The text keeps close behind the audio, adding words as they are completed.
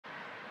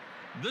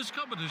This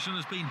competition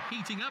has been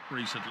heating up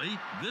recently.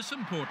 This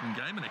important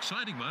game, an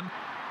exciting one.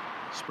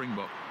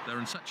 Springbok, they're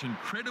in such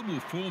incredible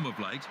form of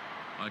late.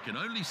 I can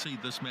only see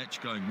this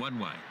match going one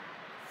way.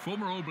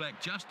 Former All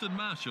Black Justin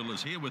Marshall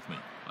is here with me.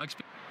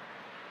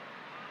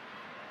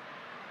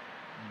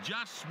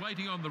 Just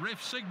waiting on the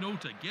ref signal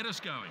to get us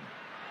going.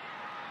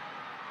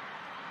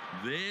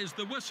 There's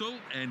the whistle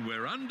and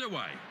we're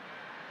underway.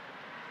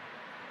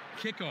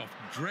 Kick-off,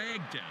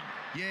 dragged down.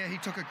 Yeah, he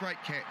took a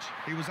great catch.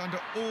 He was under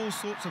all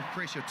sorts of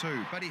pressure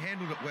too, but he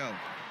handled it well.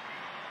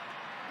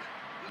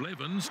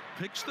 Blevins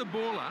picks the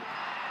ball up.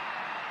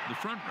 The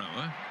front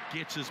rower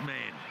gets his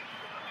man.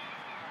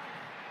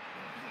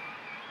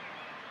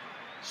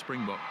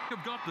 Springbok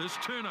have got this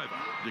turnover.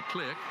 De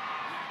Klerk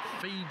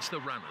feeds the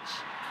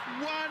runners.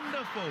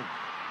 Wonderful!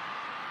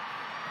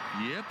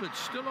 Yep, it's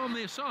still on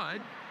their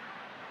side.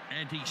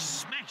 And he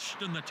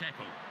smashed in the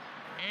tackle.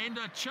 And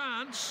a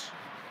chance.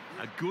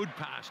 A good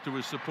pass to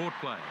his support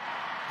player.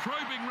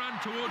 Probing run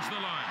towards the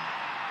line.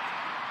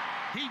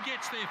 He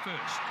gets there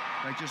first.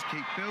 They just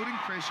keep building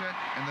pressure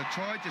and the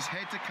try just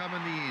had to come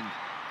in the end.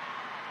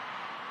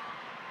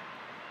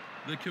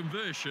 The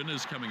conversion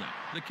is coming up.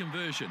 The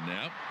conversion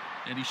now.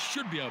 And he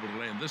should be able to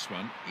land this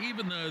one,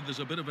 even though there's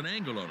a bit of an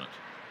angle on it.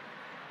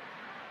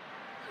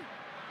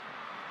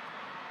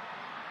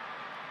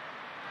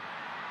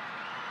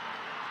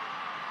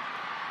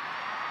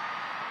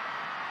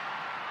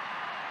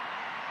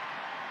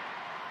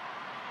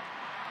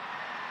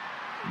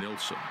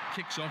 Nelson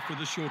kicks off with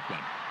a short one.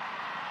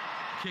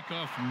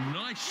 Kick-off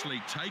nicely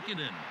taken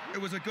in.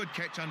 It was a good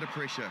catch under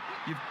pressure.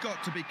 You've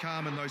got to be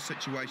calm in those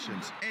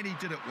situations, and he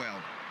did it well.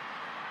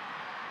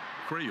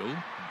 Creel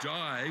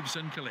dives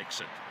and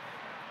collects it.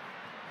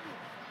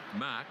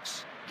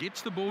 Marks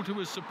gets the ball to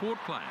his support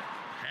player.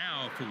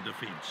 Powerful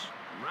defence.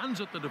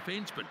 Runs at the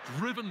defence, but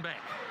driven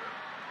back.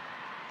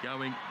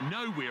 Going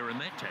nowhere in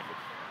that tackle.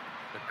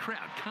 The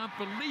crowd can't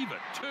believe it.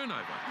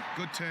 Turnover.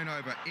 Good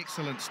turnover.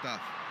 Excellent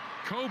stuff.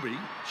 Colby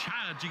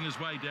charging his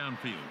way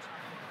downfield.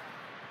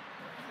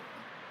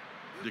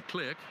 De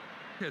Klerk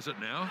has it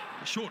now.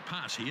 A short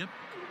pass here.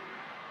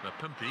 The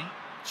Pimpy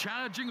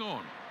charging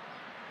on.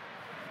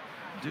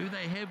 Do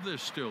they have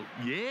this still?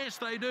 Yes,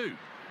 they do.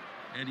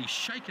 And he's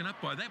shaken up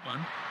by that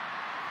one.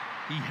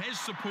 He has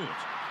support.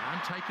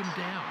 Can't take him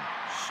down.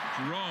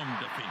 Strong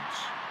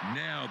defence.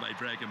 Now they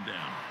drag him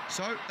down.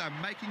 So they're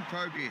making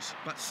progress,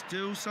 but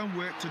still some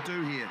work to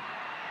do here.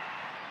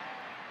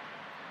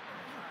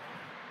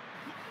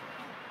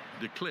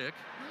 De Klerk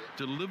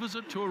delivers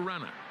it to a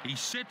runner. He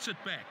sets it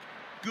back.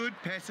 Good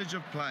passage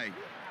of play.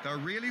 They're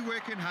really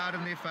working hard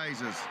in their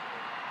phases.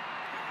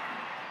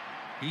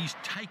 He's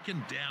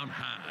taken down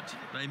hard.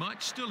 They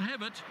might still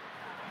have it.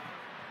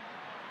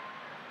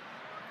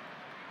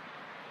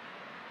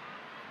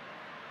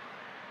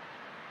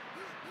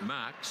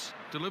 Marks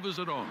delivers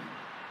it on.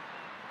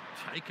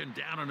 Taken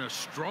down in a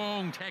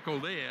strong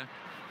tackle there.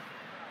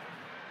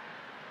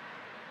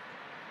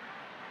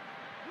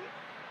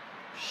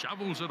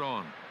 Shovels it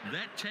on.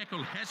 That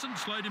tackle hasn't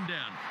slowed him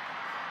down.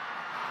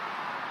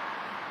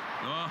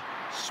 Oh,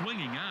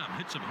 swinging arm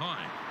hits him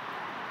high.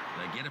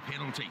 They get a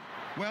penalty.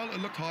 Well, it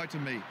looked high to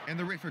me, and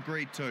the ref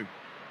agreed too.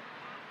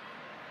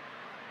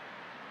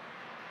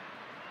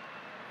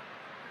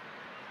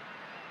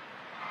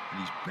 And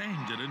he's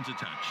banged it into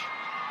touch.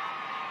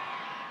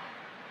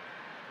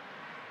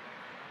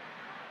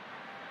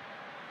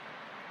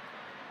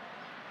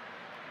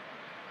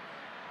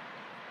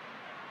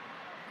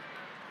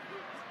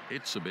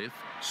 Itzebeth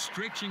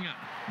stretching up,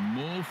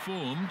 more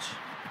formed.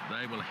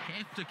 They will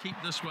have to keep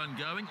this one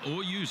going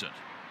or use it.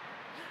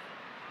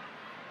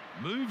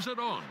 Moves it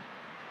on.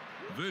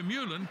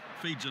 Vermeulen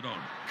feeds it on.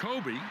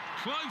 Colby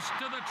close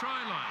to the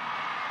try line.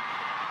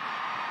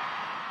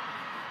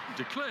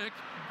 De Klerk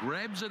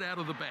grabs it out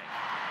of the back.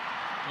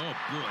 Oh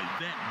boy,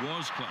 that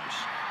was close.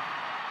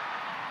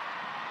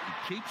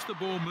 He keeps the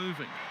ball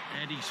moving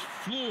and he's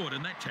floored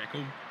in that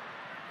tackle.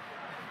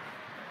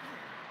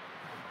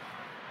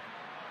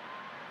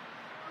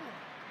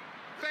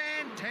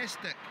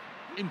 Fantastic.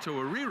 Into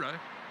Arira,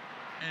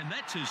 and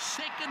that's his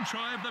second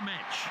try of the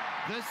match.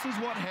 This is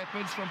what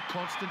happens from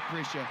constant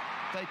pressure.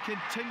 They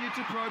continue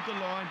to probe the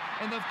line,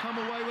 and they've come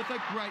away with a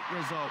great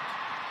result.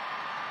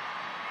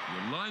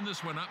 We'll line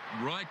this one up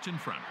right in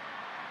front.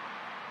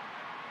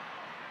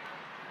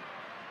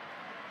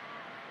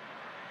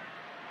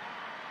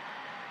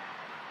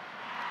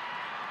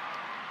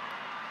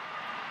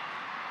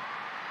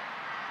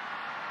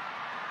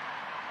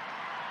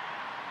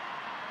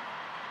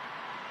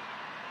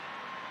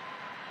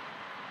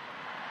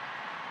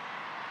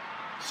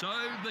 So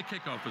the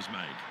kickoff is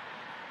made.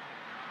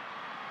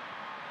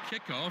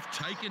 Kickoff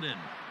taken in.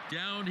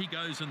 Down he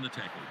goes in the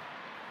tackle.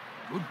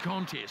 Good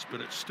contest, but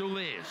it's still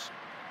theirs.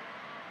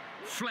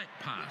 Flat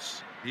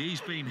pass. He's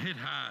been hit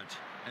hard,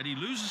 and he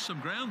loses some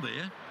ground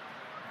there.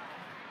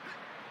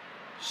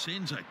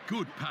 Sends a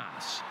good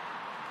pass.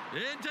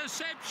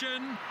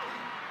 Interception.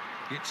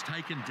 Gets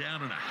taken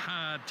down in a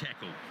hard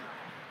tackle.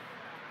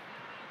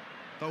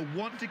 They'll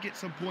want to get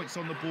some points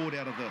on the board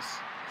out of this.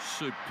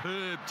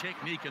 Superb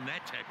technique in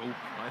that tackle.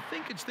 I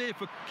think it's there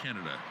for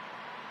Canada.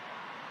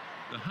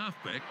 The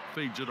halfback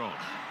feeds it on.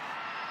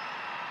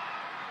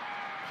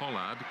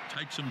 Pollard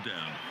takes him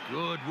down.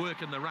 Good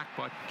work in the ruck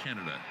by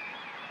Canada.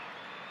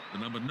 The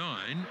number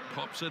 9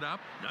 pops it up.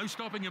 No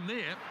stopping him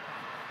there.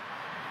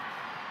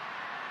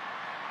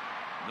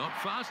 Not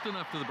fast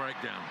enough to the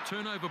breakdown.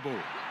 Turnover ball.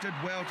 Did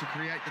well to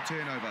create the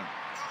turnover.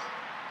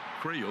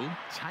 Creel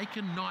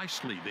taken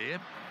nicely there,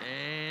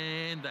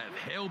 and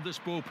they've held this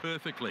ball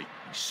perfectly.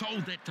 He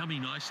sold that dummy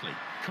nicely.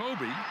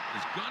 Colby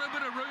has got a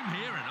bit of room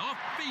here, and off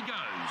he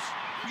goes.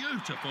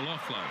 Beautiful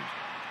offload.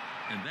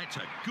 And that's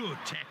a good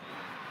tackle.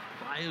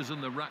 Players in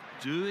the ruck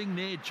doing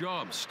their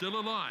job, still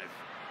alive.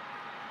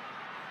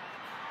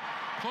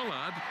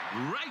 Pollard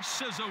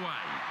races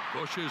away.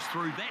 Pushes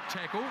through that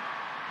tackle.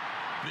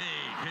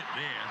 Big hit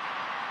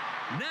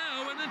there.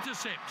 Now an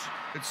intercept.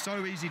 It's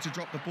so easy to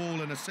drop the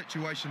ball in a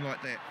situation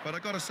like that, but I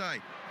got to say,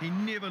 he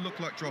never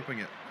looked like dropping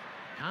it.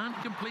 Can't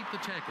complete the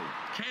tackle.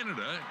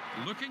 Canada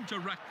looking to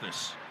ruck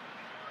this.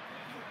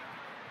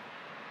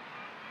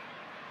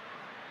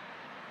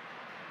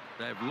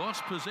 They've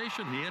lost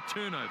possession here,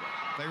 turnover.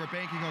 They were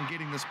banking on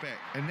getting this back,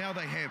 and now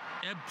they have.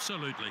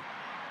 Absolutely.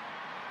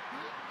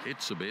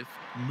 Itzebeth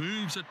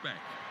moves it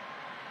back.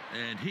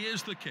 And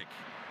here's the kick.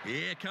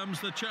 Here comes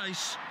the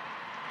chase.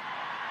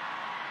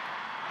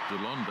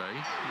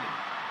 Delonde.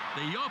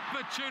 The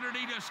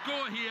opportunity to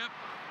score here.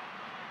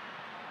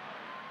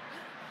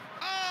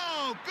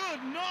 Oh,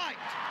 good night!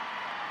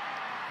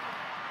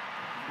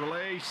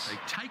 Release. They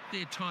take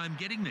their time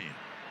getting there.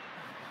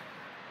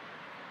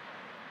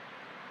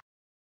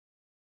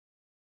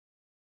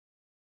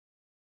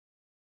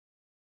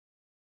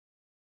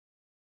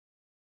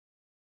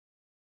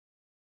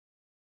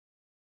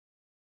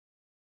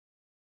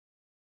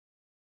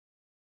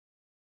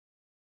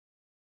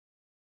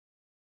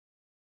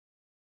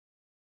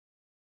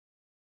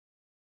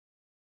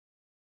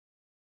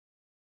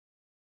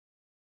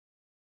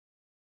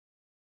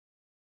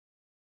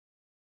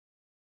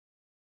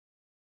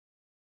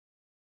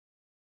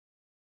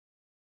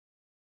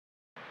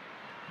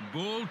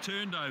 Ball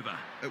turned over.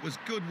 It was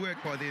good work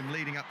by them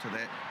leading up to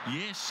that.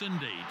 Yes,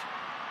 indeed.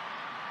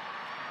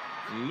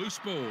 Loose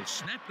ball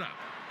snapped up.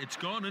 It's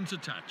gone into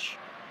touch.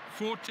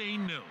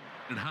 14-0.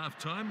 At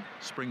half-time,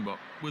 Springbok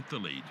with the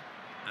lead.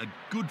 A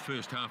good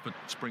first half at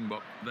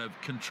Springbok. They've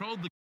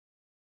controlled the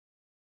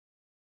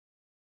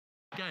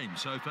game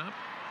so far.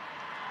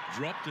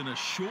 Dropped in a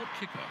short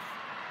kickoff.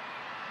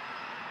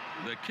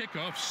 The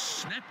kickoff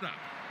snapped up.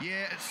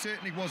 Yeah, it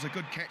certainly was a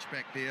good catch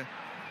back there.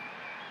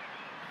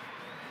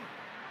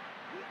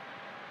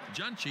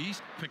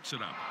 Junchis picks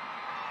it up.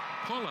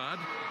 Pollard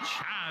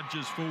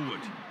charges forward.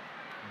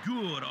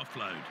 Good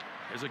offload.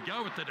 Has a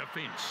go at the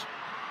defence.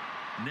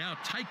 Now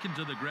taken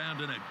to the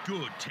ground in a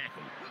good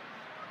tackle.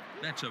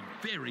 That's a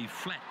very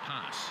flat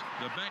pass.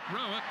 The back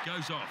rower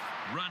goes off,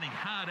 running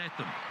hard at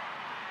them.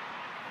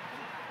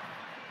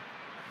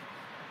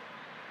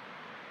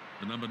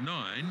 The number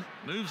 9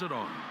 moves it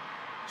on.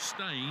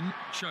 Stain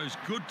shows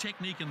good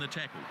technique in the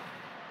tackle.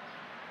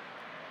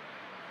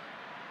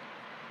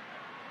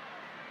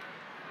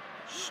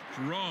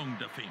 Strong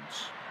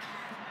defence.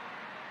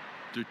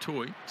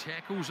 Dutoy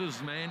tackles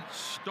his man,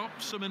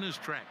 stops him in his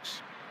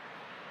tracks.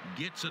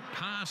 Gets it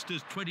past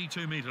his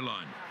 22-metre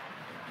line.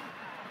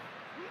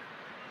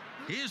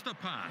 Here's the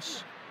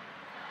pass.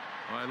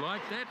 I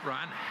like that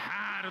run,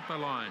 hard at the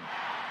line.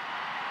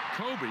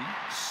 Colby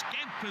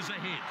scampers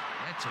ahead.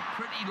 That's a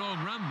pretty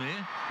long run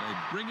there. They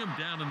bring him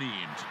down in the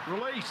end.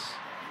 Release.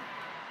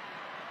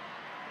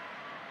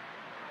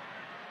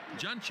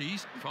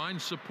 Junchis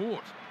finds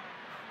support.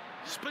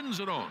 Spins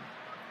it on.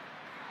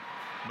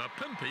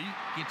 Mapimpi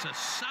gets a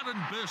sudden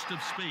burst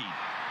of speed.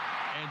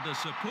 And the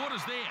support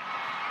is there.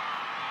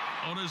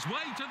 On his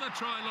way to the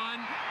try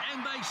line,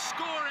 and they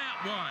score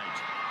out wide.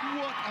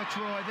 What a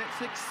try.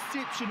 That's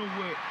exceptional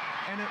work.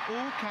 And it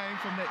all came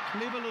from that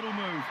clever little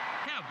move.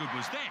 How good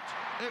was that?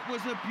 It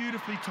was a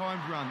beautifully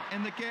timed run.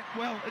 And the gap,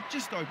 well, it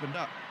just opened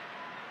up.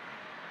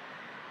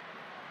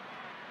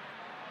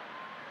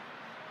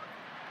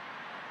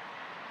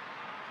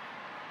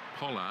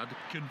 Pollard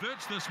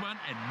converts this one,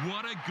 and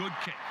what a good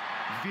kick.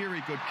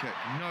 Very good kick,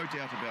 no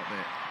doubt about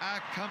that.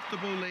 A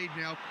comfortable lead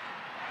now.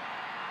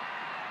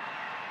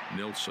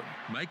 Nelson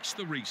makes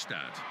the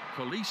restart.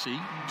 Polisi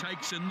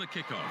takes in the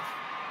kickoff.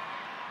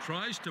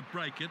 Tries to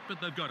break it, but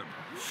they've got him.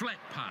 Flat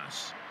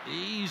pass.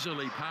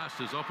 Easily past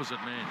his opposite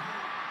man.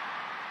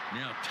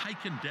 Now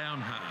taken down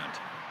hard.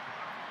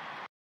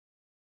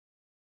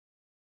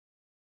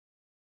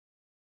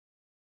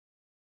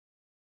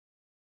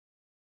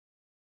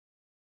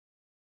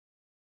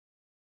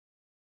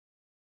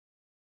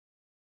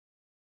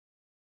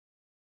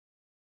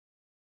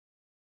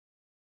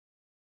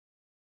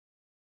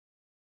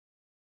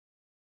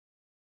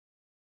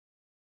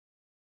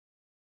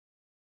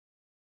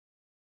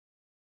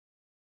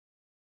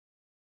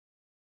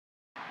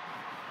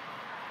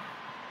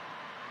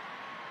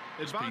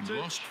 It's been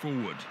lost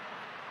forward.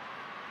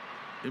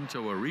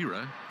 Imto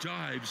Arira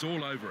dives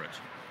all over it.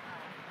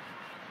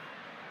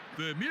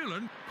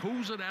 Vermeulen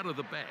pulls it out of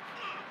the back.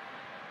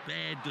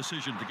 Bad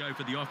decision to go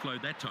for the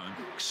offload that time.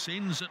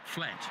 Sends it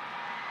flat.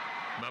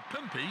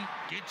 Mapimpi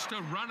gets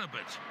to run a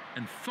bit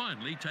and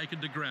finally taken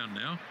to ground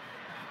now.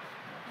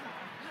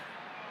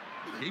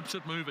 Keeps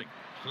it moving.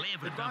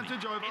 Clever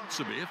Advantage dummy. over.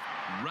 Etsabev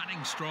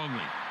running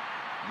strongly.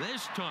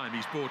 This time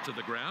he's brought to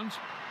the ground.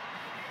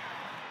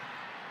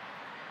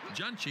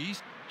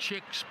 Junchis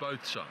checks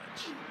both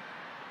sides.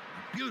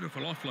 A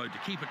beautiful offload to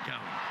keep it going.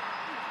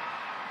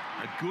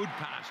 A good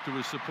pass to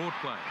his support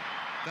player.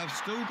 They've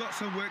still got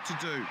some work to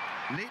do.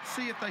 Let's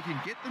see if they can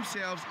get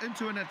themselves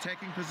into an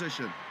attacking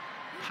position.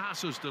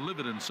 Passes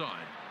delivered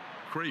inside.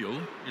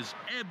 Creel is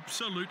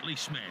absolutely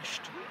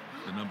smashed.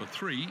 The number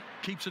 3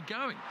 keeps it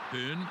going.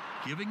 Hearn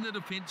giving the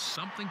defence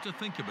something to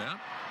think about.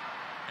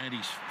 And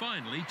he's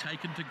finally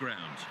taken to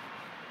ground.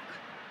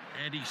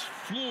 And he's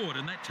floored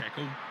in that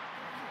tackle.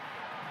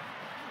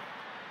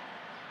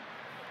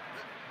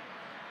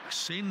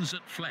 Sends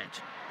it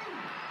flat.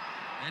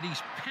 And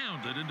he's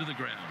pounded into the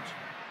ground.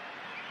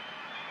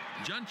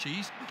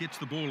 Junchis gets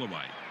the ball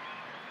away.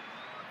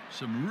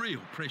 Some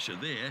real pressure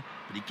there,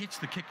 but he gets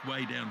the kick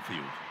way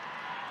downfield.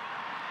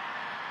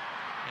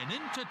 And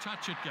into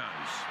touch it goes.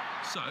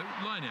 So,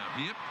 line out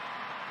here.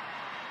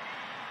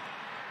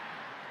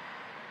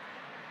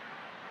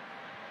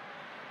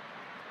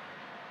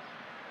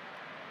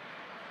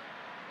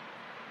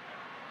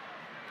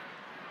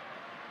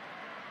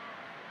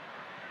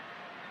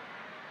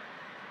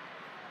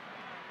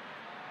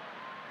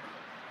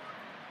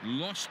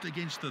 Lost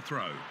against the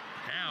throw.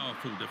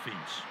 Powerful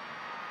defence.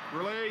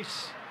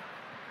 Release.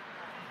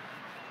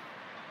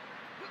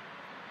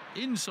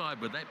 Inside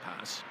with that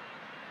pass.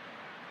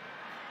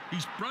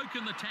 He's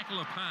broken the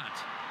tackle apart.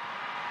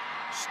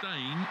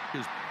 Stain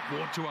is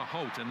brought to a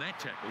halt in that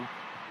tackle.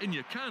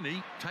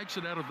 Inyakani takes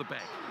it out of the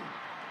back.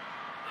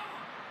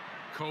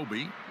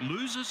 Colby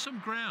loses some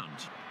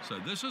ground. So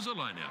this is a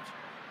line out.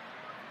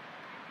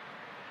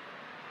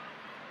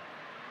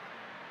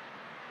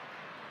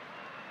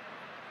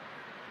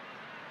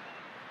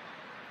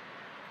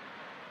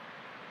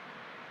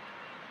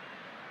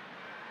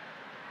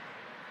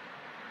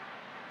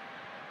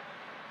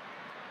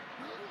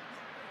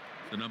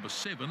 The number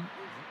 7,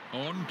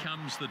 on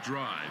comes the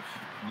drive.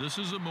 This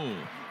is a maul.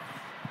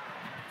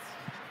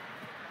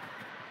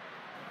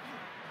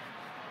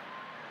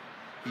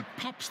 He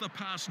pops the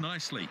pass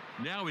nicely.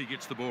 Now he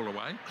gets the ball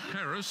away.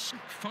 Paris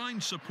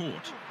finds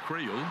support.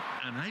 Creel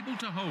unable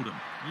to hold him.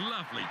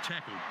 Lovely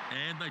tackle.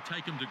 And they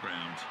take him to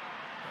ground.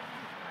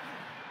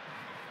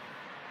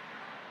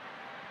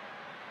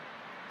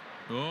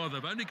 Oh,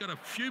 they've only got a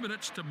few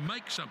minutes to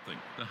make something.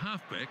 The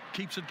halfback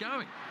keeps it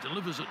going.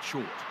 Delivers it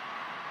short.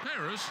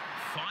 Paris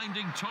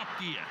finding top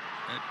gear.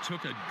 It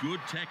took a good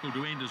tackle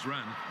to end his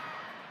run.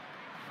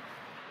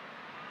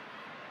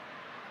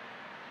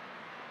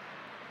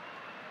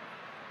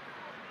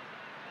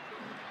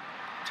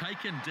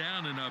 Taken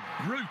down in a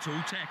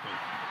brutal tackle.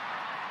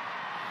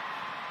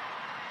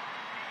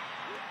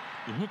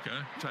 The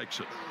hooker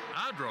takes it.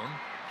 Ardron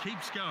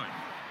keeps going.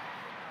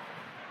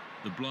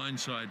 The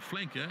blindside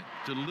flanker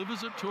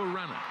delivers it to a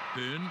runner.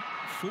 Hearn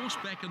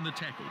forced back in the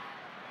tackle.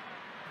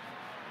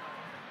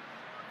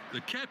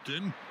 The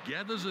captain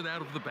gathers it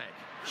out of the back.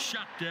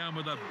 Shut down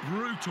with a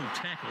brutal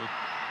tackle.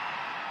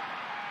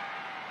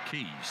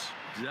 Keys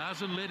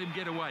doesn't let him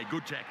get away.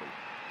 Good tackle.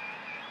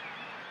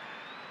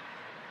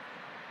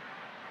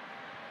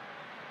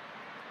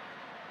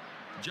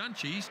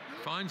 Junchis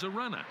finds a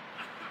runner.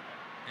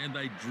 And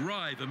they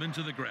drive him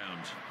into the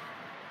ground.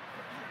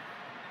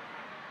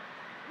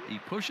 He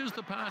pushes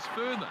the pass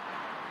further.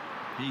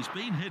 He's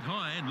been hit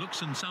high and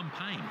looks in some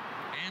pain.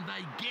 And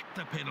they get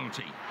the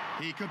penalty.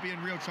 He could be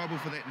in real trouble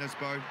for that,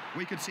 Nisbo.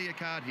 We could see a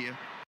card here.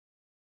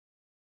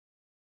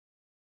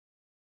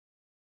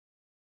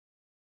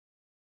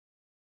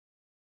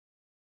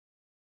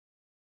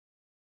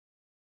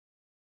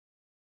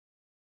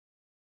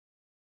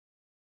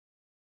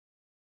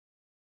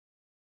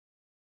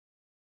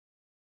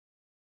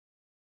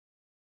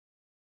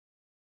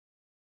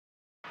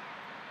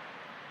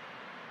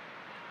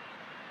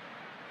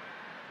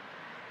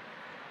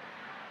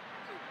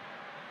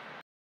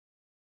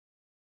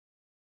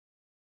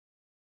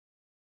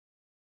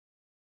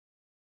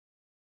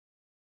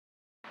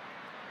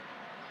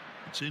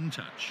 It's in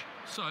touch.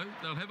 So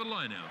they'll have a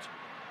line out.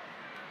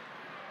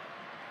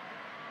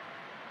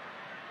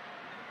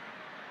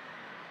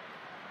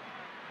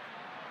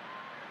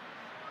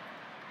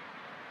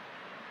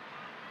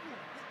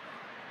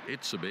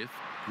 Etsabev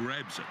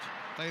grabs it.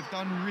 They've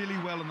done really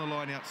well in the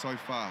line out so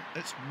far.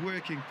 It's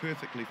working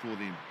perfectly for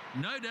them.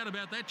 No doubt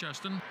about that,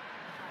 Justin.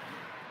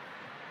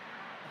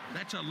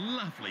 That's a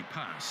lovely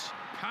pass.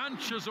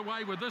 Punches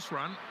away with this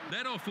run.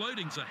 That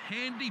offloading's a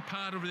handy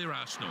part of their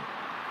arsenal.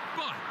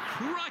 By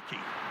crikey!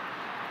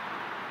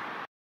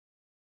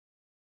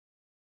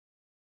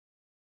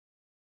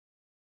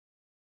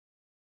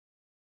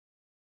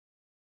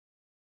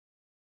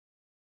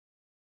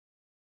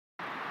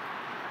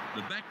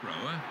 The back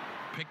rower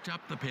picked up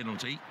the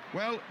penalty.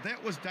 Well,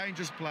 that was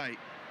dangerous play.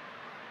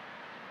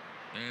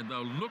 And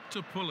they'll look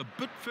to pull a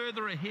bit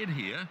further ahead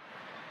here.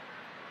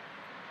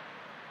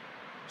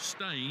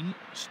 Stain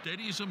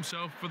steadies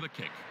himself for the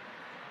kick.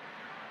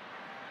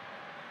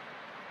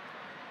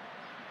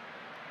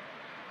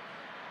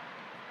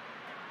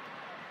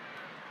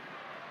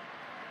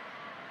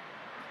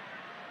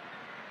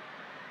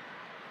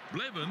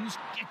 Blevins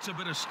gets a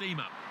bit of steam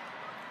up.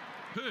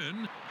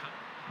 Hearn,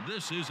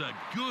 this is a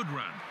good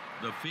run.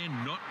 The Fen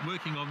not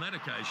working on that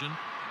occasion.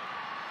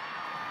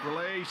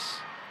 Release.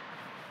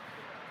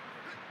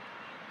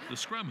 The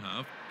scrum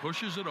half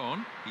pushes it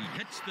on. He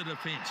hits the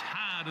defence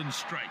hard and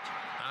straight.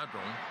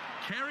 Pardon.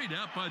 Carried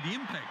out by the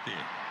impact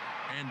there.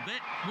 And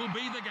that will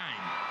be the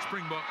game.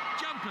 Springbok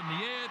jump in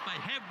the air. They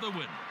have the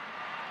win.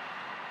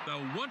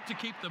 They'll want to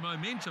keep the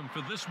momentum for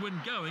this win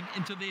going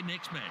into their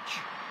next match.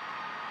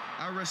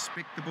 A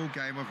respectable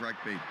game of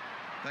rugby.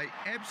 They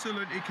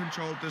absolutely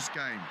controlled this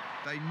game.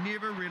 They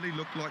never really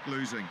looked like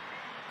losing.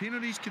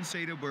 Penalties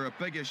conceded were a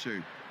big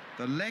issue.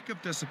 The lack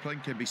of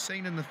discipline can be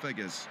seen in the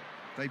figures.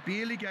 They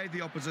barely gave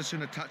the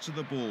opposition a touch of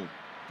the ball.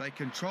 They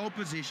controlled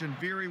possession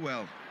very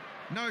well.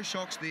 No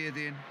shocks there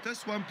then.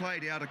 This one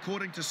played out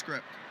according to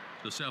script.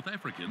 The South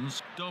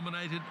Africans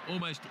dominated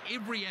almost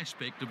every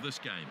aspect of this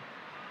game.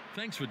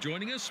 Thanks for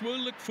joining us. We'll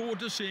look forward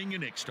to seeing you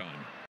next time.